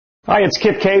Hi, it's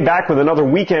Kip K back with another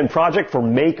weekend project for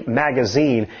Make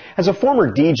Magazine. As a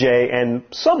former DJ and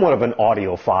somewhat of an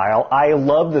audiophile, I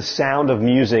love the sound of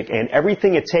music and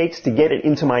everything it takes to get it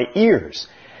into my ears.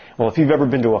 Well, if you've ever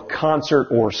been to a concert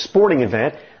or sporting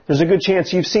event, there's a good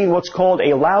chance you've seen what's called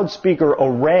a loudspeaker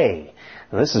array.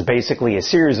 Now, this is basically a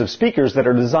series of speakers that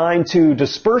are designed to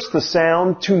disperse the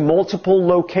sound to multiple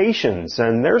locations,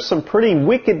 and there's some pretty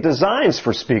wicked designs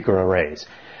for speaker arrays.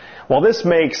 While this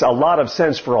makes a lot of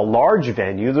sense for a large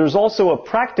venue, there's also a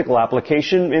practical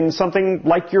application in something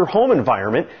like your home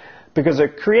environment because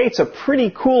it creates a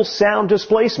pretty cool sound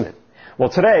displacement. Well,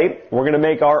 today we're going to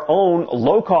make our own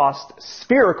low-cost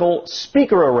spherical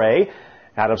speaker array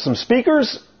out of some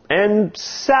speakers and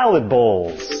salad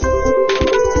bowls.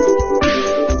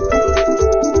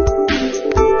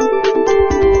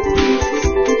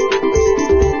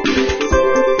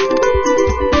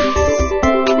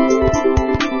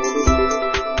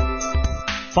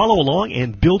 Follow along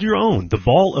and build your own. The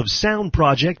Ball of Sound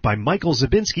project by Michael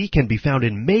Zabinski can be found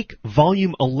in Make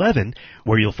Volume 11,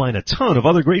 where you'll find a ton of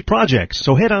other great projects.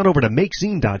 So head on over to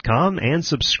makezine.com and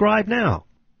subscribe now.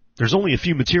 There's only a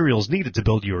few materials needed to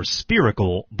build your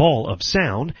spherical ball of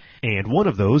sound, and one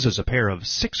of those is a pair of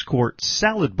 6-quart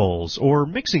salad bowls or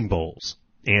mixing bowls.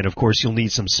 And of course you'll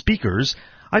need some speakers.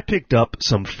 I picked up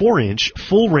some 4-inch,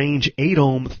 full-range,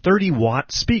 8-ohm,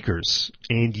 30-watt speakers,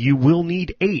 and you will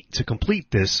need 8 to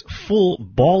complete this full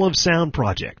Ball of Sound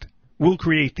project. We'll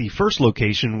create the first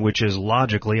location, which is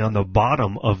logically on the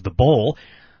bottom of the bowl,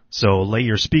 so lay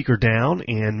your speaker down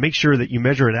and make sure that you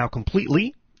measure it out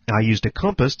completely. I used a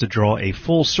compass to draw a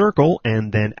full circle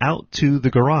and then out to the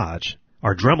garage.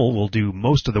 Our Dremel will do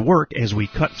most of the work as we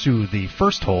cut through the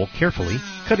first hole carefully.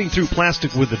 Cutting through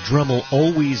plastic with the Dremel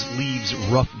always leaves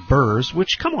rough burrs,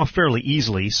 which come off fairly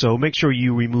easily, so make sure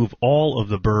you remove all of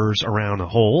the burrs around a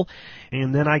hole.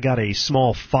 And then I got a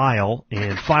small file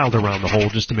and filed around the hole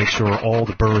just to make sure all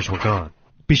the burrs were gone.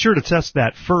 Be sure to test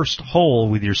that first hole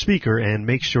with your speaker and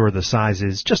make sure the size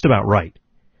is just about right.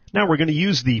 Now we're going to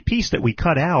use the piece that we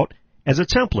cut out as a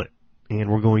template. And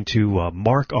we're going to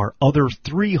mark our other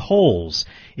 3 holes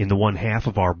in the one half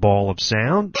of our ball of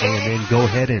sound, and then go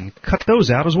ahead and cut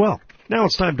those out as well. Now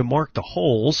it's time to mark the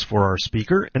holes for our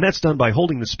speaker, and that's done by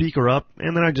holding the speaker up,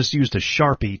 and then I just used a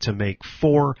Sharpie to make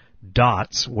 4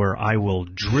 dots where I will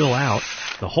drill out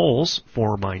the holes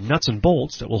for my nuts and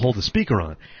bolts that will hold the speaker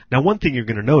on. Now one thing you're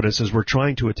going to notice is we're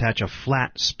trying to attach a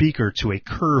flat speaker to a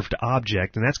curved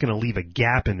object, and that's going to leave a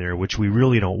gap in there, which we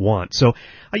really don't want. So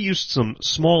I used some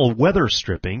small weather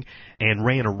stripping and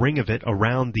ran a ring of it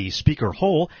around the speaker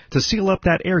hole to seal up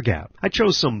that air gap. I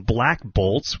chose some black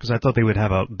bolts because I thought they would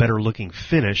have a better looking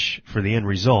finish for the end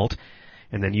result.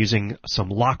 And then using some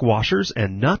lock washers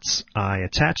and nuts, I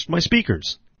attached my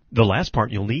speakers. The last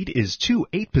part you'll need is 2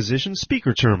 8-position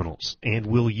speaker terminals, and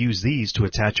we'll use these to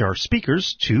attach our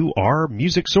speakers to our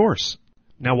music source.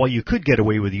 Now, while you could get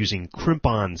away with using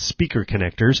crimp-on speaker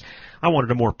connectors, I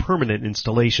wanted a more permanent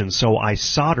installation, so I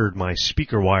soldered my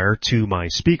speaker wire to my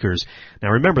speakers.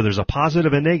 Now, remember, there's a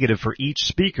positive and negative for each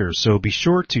speaker, so be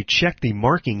sure to check the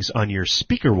markings on your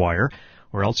speaker wire,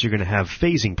 or else you're going to have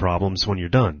phasing problems when you're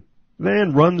done.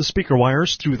 Then run the speaker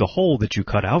wires through the hole that you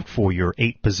cut out for your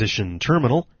 8-position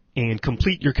terminal, and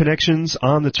complete your connections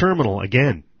on the terminal.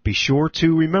 Again, be sure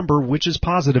to remember which is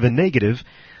positive and negative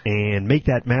and make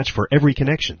that match for every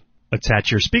connection.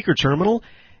 Attach your speaker terminal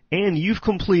and you've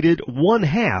completed one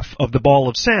half of the ball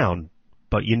of sound,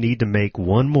 but you need to make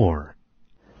one more.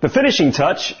 The finishing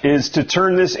touch is to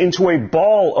turn this into a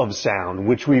ball of sound,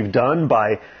 which we've done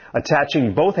by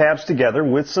attaching both halves together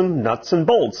with some nuts and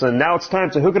bolts. And now it's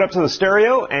time to hook it up to the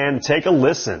stereo and take a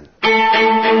listen.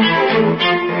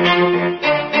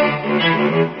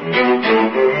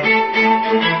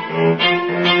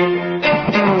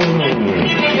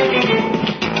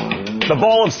 The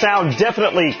ball of sound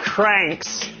definitely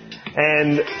cranks,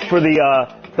 and for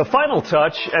the final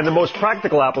touch and the most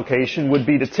practical application would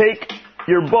be to take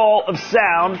your ball of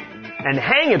sound and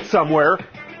hang it somewhere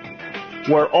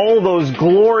where all those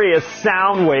glorious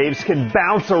sound waves can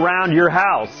bounce around your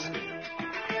house.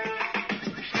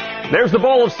 There's the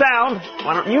ball of sound.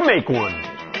 Why don't you make one?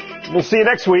 We'll see you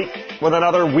next week with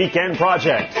another weekend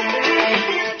project.